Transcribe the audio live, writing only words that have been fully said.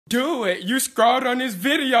Do it. You scrolled on this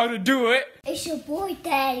video to do it. It's your boy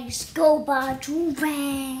Daddy's Go by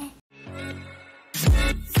Joovier.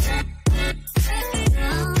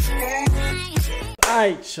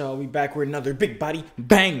 Alright, y'all, we back with another big body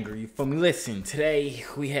banger, you feel me? Listen, today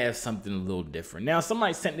we have something a little different. Now,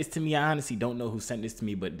 somebody sent this to me. I honestly don't know who sent this to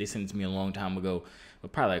me, but they sent it to me a long time ago.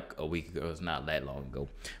 But probably like a week ago. It's not that long ago.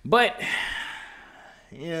 But,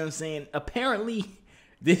 you know what I'm saying? Apparently,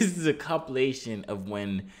 this is a compilation of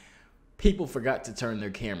when people forgot to turn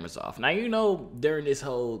their cameras off. Now, you know, during this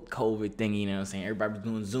whole COVID thing, you know what I'm saying? Everybody was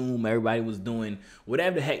doing Zoom. Everybody was doing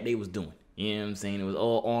whatever the heck they was doing. You know what I'm saying? It was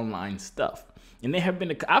all online stuff. And there have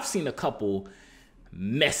been, I've seen a couple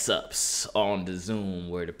mess ups on the Zoom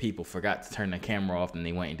where the people forgot to turn their camera off and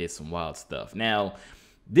they went and did some wild stuff. Now,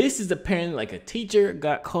 this is apparently like a teacher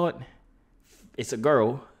got caught. It's a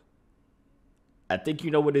girl. I think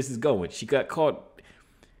you know where this is going. She got caught.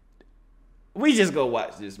 We just go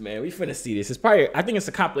watch this, man. We finna see this. It's probably, I think it's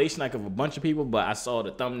a compilation like of a bunch of people, but I saw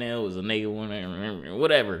the thumbnail. It was a nigga one,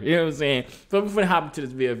 whatever. You know what I'm saying? So we finna hop into this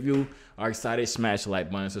video. If you are excited, smash the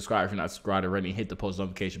like button, subscribe if you're not subscribed already, hit the post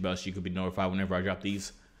notification bell so you can be notified whenever I drop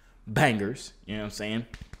these bangers. You know what I'm saying?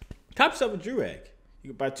 Cop yourself a Joovier. You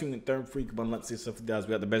can buy 2 and 3 free. You can buy lunch and stuff for guys.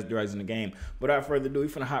 We got the best Jooviers in the game. But without further ado, we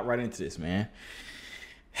finna hop right into this, man.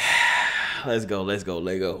 Let's go, let's go,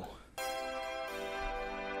 let's go.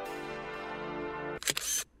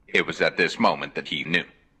 It was at this moment that he knew.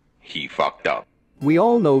 He fucked up. We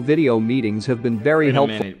all know video meetings have been very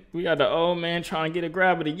helpful. Minute. We got the old man trying to get a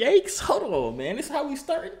grab of the yikes. Hold on, man. This is how we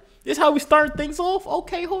start. This is how we start things off.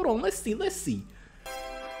 Okay, hold on. Let's see. Let's see.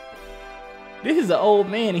 This is an old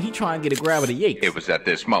man and he trying to get a grab of the yikes. It was at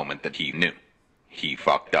this moment that he knew. He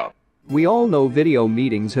fucked up. We all know video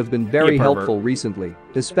meetings have been very helpful recently,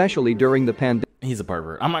 especially during the pandemic. He's a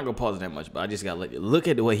pervert. I'm not gonna pause it that much, but I just gotta let you look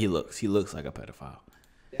at the way he looks. He looks like a pedophile.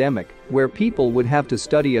 Where people would have to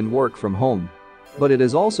study and work from home. But it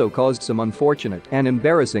has also caused some unfortunate and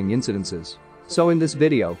embarrassing incidences. So in this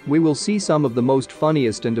video, we will see some of the most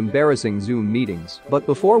funniest and embarrassing Zoom meetings. But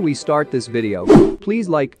before we start this video, please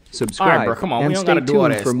like, subscribe, and stay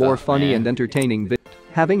tuned for more funny and entertaining videos.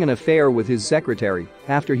 Having an affair with his secretary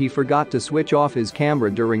after he forgot to switch off his camera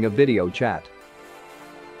during a video chat.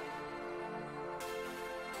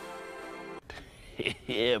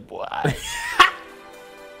 Yeah, boy.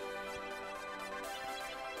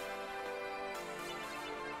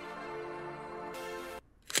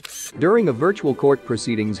 During a virtual court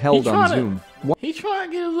proceedings held on Zoom. He trying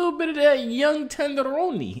to get a little bit of that young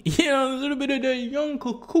tenderoni. You know, a little bit of that young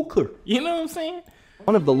cooker. You know what I'm saying?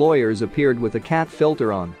 One of the lawyers appeared with a cat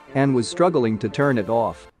filter on and was struggling to turn it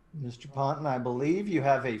off. Mr. Ponton, I believe you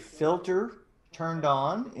have a filter turned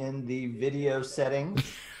on in the video settings.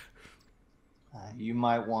 You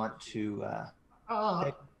might want to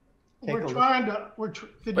we're trying to.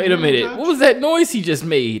 Wait a minute. What was that noise he just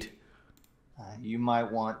made? You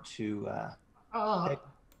might want to.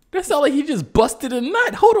 That sounded like he just busted a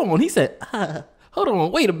nut. Hold on. He said, hold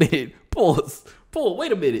on. Wait a minute. Pause. Pause.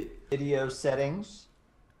 Wait a minute. Video settings.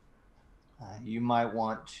 You might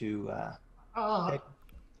want to.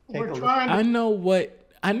 Take a look. I know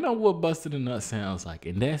what busted a nut sounds like,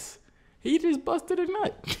 and that's he just busted a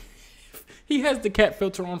nut. He has the cat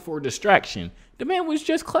filter on for a distraction. The man was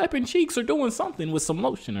just clapping cheeks or doing something with some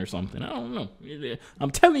lotion or something. I don't know. I'm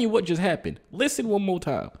telling you what just happened. Listen one more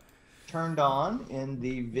time. Turned on in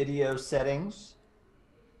the video settings.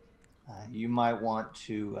 You might want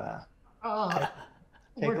to.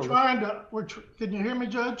 We're trying to. Can you hear me,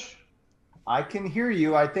 Judge? I can hear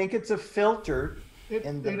you. I think it's a filter. It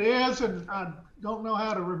is, and I don't know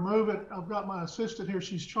how to remove it. I've got my assistant here.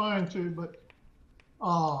 She's trying to, but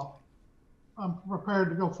I'm prepared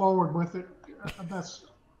to go forward with it.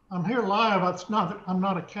 I'm here live. I'm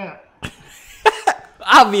not a cat.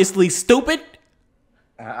 Obviously, stupid.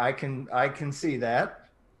 I can see that.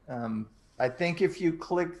 I think if you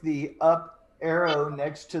click the up arrow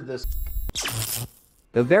next to this.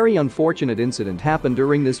 A very unfortunate incident happened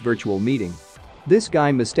during this virtual meeting. This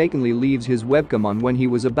guy mistakenly leaves his webcam on when he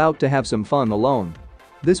was about to have some fun alone.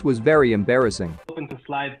 This was very embarrassing. Open to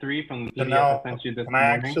slide 3 from the PDF I sent you this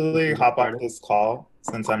morning. Can I actually hop off this call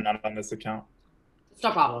since I'm not on this account? It's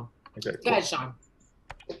no problem. Okay, cool. Go ahead, Sean.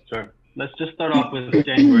 Sure. Let's just start off with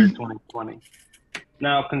January 2020.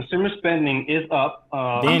 Now, consumer spending is up.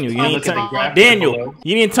 Daniel, you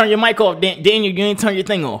didn't turn your mic off. Daniel, you didn't turn your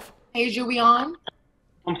thing off. Page are we on?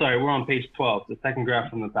 I'm sorry, we're on page 12, the second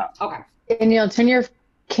graph from the top. Okay. Daniel, turn your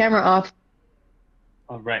camera off.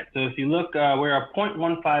 All right. So if you look, we're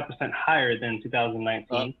 0.15% higher than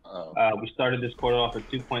 2019. We started this quarter off at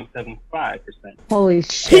 2.75%. Holy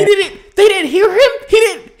shit! They didn't hear him.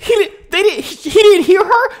 He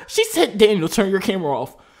Daniel, turn your camera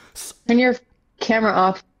off. Turn your camera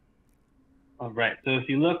off. All right. So if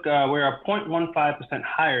you look, we're 0.15%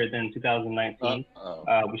 higher than 2019.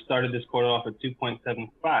 We started this quarter off at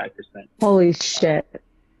 2.75%. Holy shit.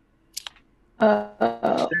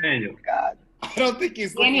 Daniel. God. I don't think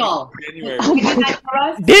he's Daniel. January.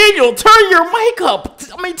 Daniel, turn your mic up.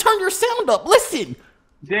 I mean, turn your sound up. Listen.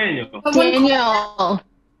 Daniel. Daniel.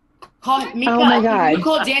 Call Mika. Oh my God. You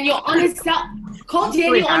call Daniel on his cell. Call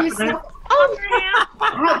Daniel on his cell.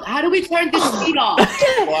 How do we turn this speed off?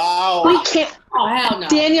 Wow. We can't. Oh, hell no.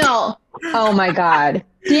 Daniel. Oh my God.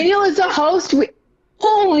 Daniel is the host.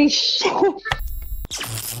 Holy shit.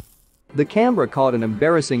 The camera caught an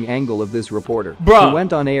embarrassing angle of this reporter, Bruh. who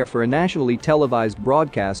went on air for a nationally televised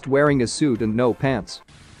broadcast wearing a suit and no pants.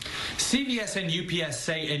 CVS and UPS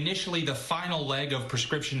say initially the final leg of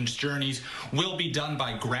prescriptions journeys will be done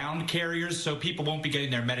by ground carriers, so people won't be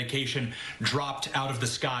getting their medication dropped out of the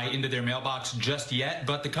sky into their mailbox just yet,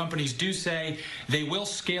 but the companies do say they will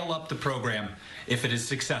scale up the program if it is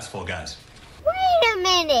successful, guys. Wait a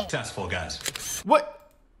minute. Successful, guys. What?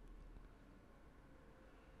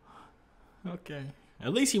 Okay.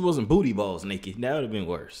 At least he wasn't booty balls naked. That would have been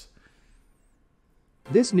worse.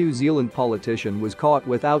 This New Zealand politician was caught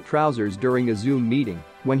without trousers during a Zoom meeting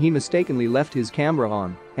when he mistakenly left his camera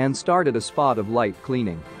on and started a spot of light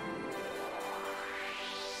cleaning.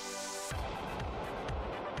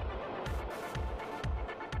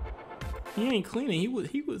 He ain't cleaning. He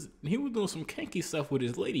was doing some kinky stuff with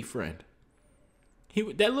his lady friend.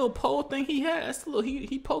 That little pole thing he had, that's a little,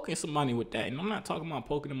 he poking somebody with that. And I'm not talking about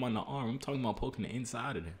poking him on the arm. I'm talking about poking the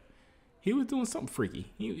inside of there. He was doing something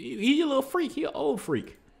freaky. He a little freak. He an old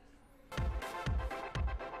freak.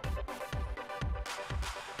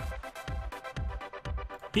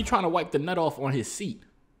 He trying to wipe the nut off on his seat.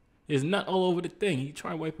 His nut all over the thing. He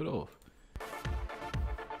trying to wipe it off.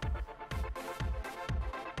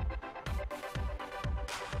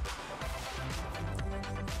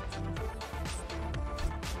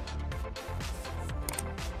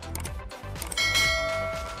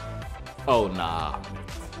 Oh, nah.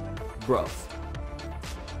 Bro.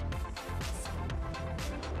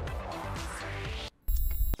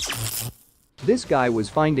 This guy was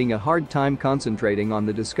finding a hard time concentrating on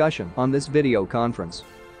the discussion on this video conference.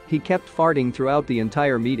 He kept farting throughout the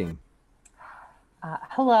entire meeting.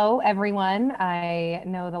 Hello, everyone. I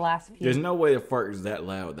know the last few... There's no way a fart is that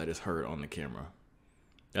loud that it's heard on the camera.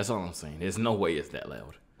 That's all I'm saying. There's no way it's that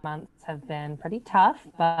loud. Months have been pretty tough,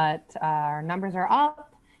 but our numbers are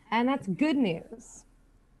up, and that's good news.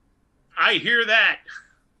 I hear that.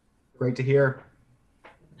 Great to hear.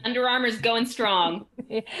 Under Armour's going strong.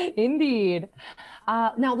 Indeed.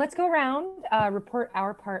 Now let's go around, report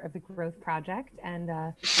our part of the growth project, and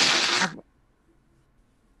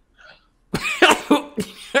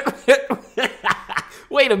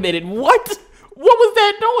Wait a minute, what? What was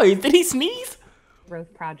that noise? Did he sneeze?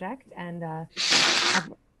 Growth project, and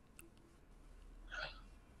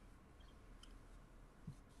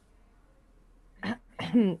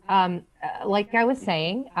like I was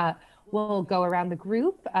saying, we'll go around the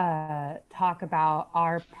group, talk about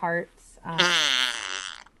our parts.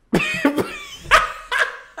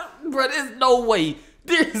 Bro, there's no way.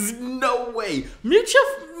 There's no way. Mute your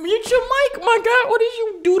mic, my God. What did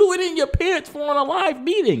you doodle it in your pants for on a live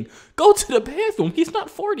meeting? Go to the bathroom. He's not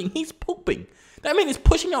farting. He's pooping. That man is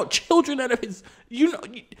pushing out children out of his,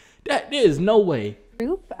 that there's no way.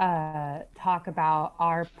 Group, talk about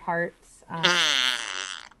our parts.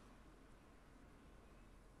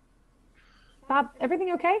 Bob,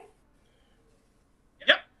 everything okay?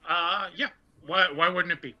 Yep. Yeah. Why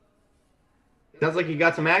wouldn't it be? Sounds like you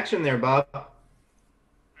got some action there, Bob.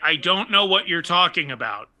 I don't know what you're talking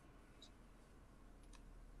about.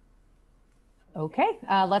 Okay,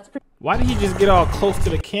 let's... Why did he just get all close to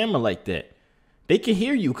the camera like that? They can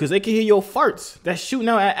hear you because they can hear your farts. That's shooting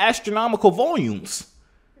out at astronomical volumes.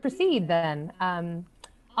 Proceed then.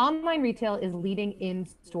 Online retail is leading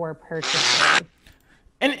in-store purchases.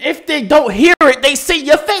 And if they don't hear it, they see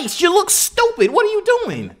your face. You look stupid. What are you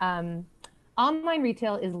doing? Online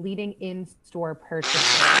retail is leading in-store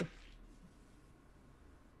purchases.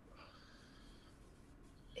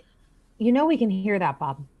 You know we can hear that,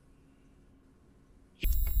 Bob.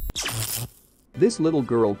 This little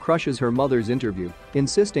girl crushes her mother's interview,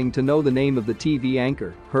 insisting to know the name of the TV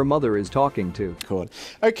anchor her mother is talking to. Cool.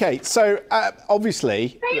 Okay, so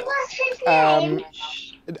obviously, What's his name?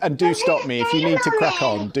 and do stop me if you need to crack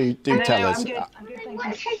on. Do tell us.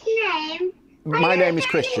 What's his name? My name is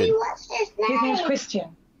Christian. What's his name? His name's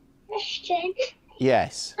Christian. Christian.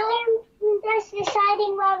 Yes. I'm just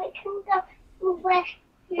deciding where it can go, where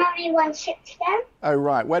Mummy wants it to go. Oh,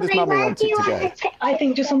 right. Where does Mummy want it to go? I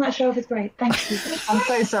think just on that shelf is great. Thank you. I'm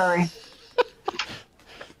so sorry.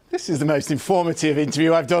 This is the most informative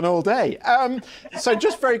interview I've done all day. So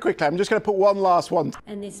just very quickly, I'm just going to put one last one.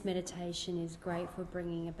 And this meditation is great for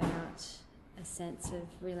bringing about a sense of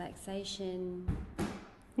relaxation.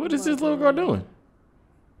 What is this little girl doing?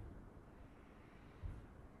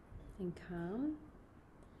 And calm.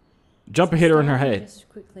 Jump and hit her in her head. Just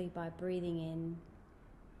quickly by breathing in.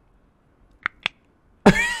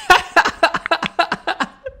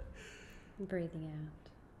 And breathing out.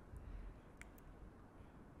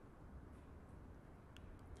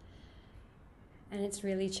 And it's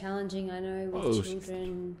really challenging, I know, with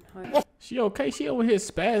children home. She okay? She over here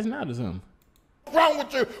spazzing out or something. What's wrong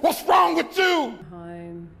with you? What's wrong with you?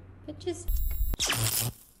 Home. But just...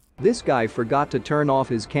 This guy forgot to turn off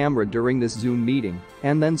his camera during this Zoom meeting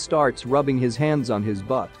and then starts rubbing his hands on his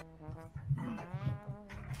butt.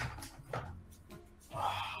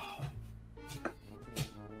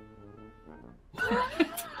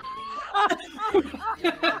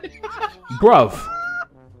 Bruv.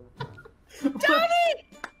 Tony!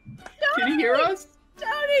 Can you hear us?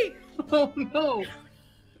 Tony! Oh no!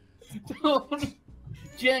 Don't.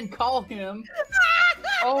 Jen, call him.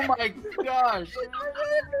 Oh my gosh!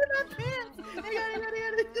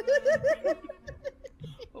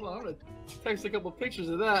 Hold on, I'm gonna text a couple pictures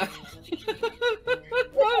of that.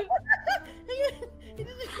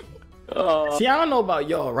 See, I don't know about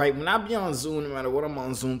y'all, right? When I be on Zoom, no matter what I'm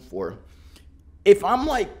on Zoom for, if I'm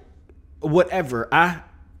like, whatever, I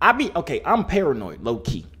be, okay, I'm paranoid, low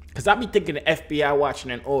key. Cause I be thinking the FBI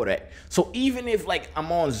watching and all that. So even if like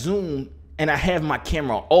I'm on Zoom and I have my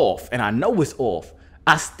camera off and I know it's off,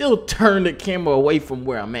 I still turn the camera away from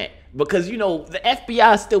where I'm at. Because, you know, the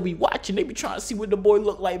FBI still be watching. They be trying to see what the boy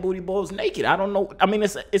look like, booty balls naked. I don't know. I mean,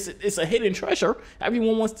 it's a hidden treasure.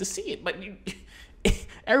 Everyone wants to see it, but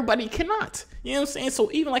everybody cannot. You know what I'm saying?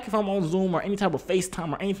 So even like if I'm on Zoom or any type of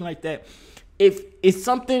FaceTime or anything like that, if it's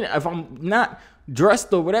something, if I'm not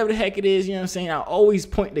dressed or whatever the heck it is, you know what I'm saying, I always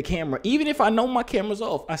point the camera. Even if I know my camera's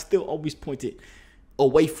off, I still always point it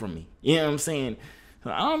away from me. You know what I'm saying?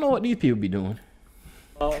 So I don't know what these people be doing.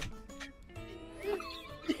 Oh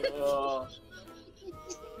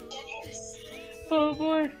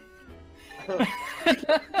boy.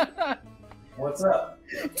 What's up?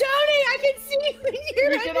 Tony, I can see you when you're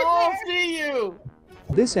We can all see you.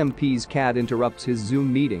 This MP's cat interrupts his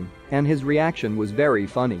Zoom meeting, and his reaction was very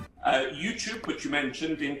funny. YouTube, which you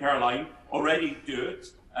mentioned in Caroline, already do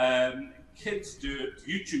it. Kids do it.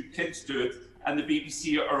 YouTube kids do it. And the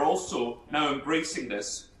BBC are also now embracing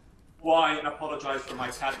this. Why, and I apologise for my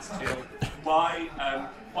cat's tail, why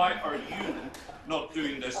are you not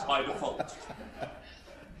doing this by default?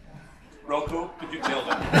 Rocco, could you tell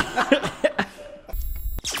them?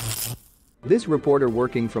 This reporter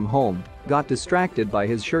working from home got distracted by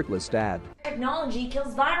his shirtless dad. Technology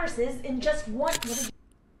kills viruses in just one...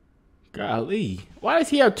 Golly. Why does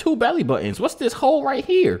he have two belly buttons? What's this hole right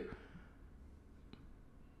here?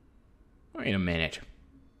 Wait a minute.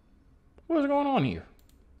 What's going on here?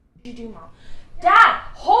 You do, Mom. Dad,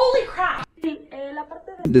 holy crap!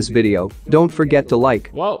 This video, don't forget to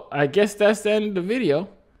like. Well, I guess that's the end of the video.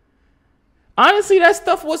 Honestly, that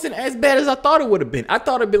stuff wasn't as bad as I thought it would have been. I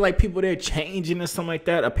thought it'd been like people there changing or something like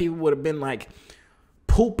that, or people would have been like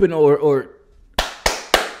pooping or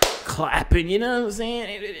clapping, you know what I'm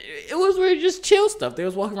saying? It was really just chill stuff. They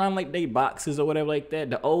was walking around like they boxes or whatever like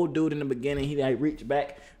that. The old dude in the beginning, he like reached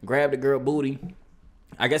back, grabbed the girl booty.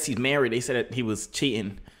 I guess he's married. They said that he was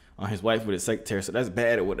cheating on his wife with his secretary, so that's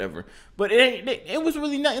bad or whatever. But it was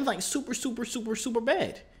really nothing like super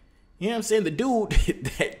bad. You know what I'm saying? The dude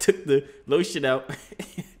that took the lotion out,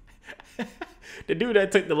 the dude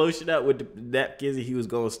that took the lotion out with the napkins, he was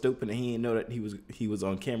going stupid and he didn't know that he was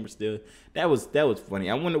on camera still. That was funny.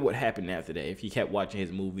 I wonder what happened after that. If he kept watching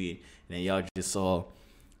his movie and then y'all just saw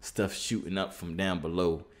stuff shooting up from down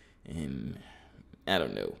below, and I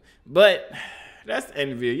don't know. But that's the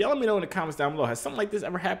end of the video. Y'all let me know in the comments down below. Has something like this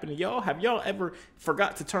ever happened to y'all? Have y'all ever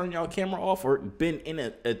forgot to turn y'all camera off or been in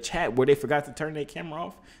a chat where they forgot to turn their camera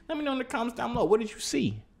off? Let me know in the comments down below. What did you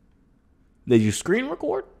see? Did you screen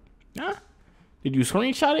record? Huh? Did you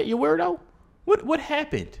screenshot it, you weirdo? What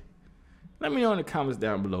happened? Let me know in the comments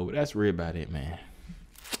down below. That's really about it, man.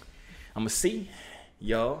 I'm going to see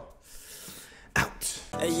y'all out.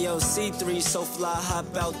 Hey yo, C3 so fly,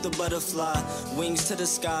 hop out the butterfly. Wings to the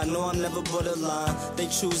sky, no I'm never borderline. They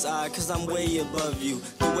choose I, cause I'm way above you.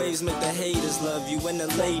 The waves make the haters love you when the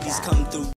ladies come through.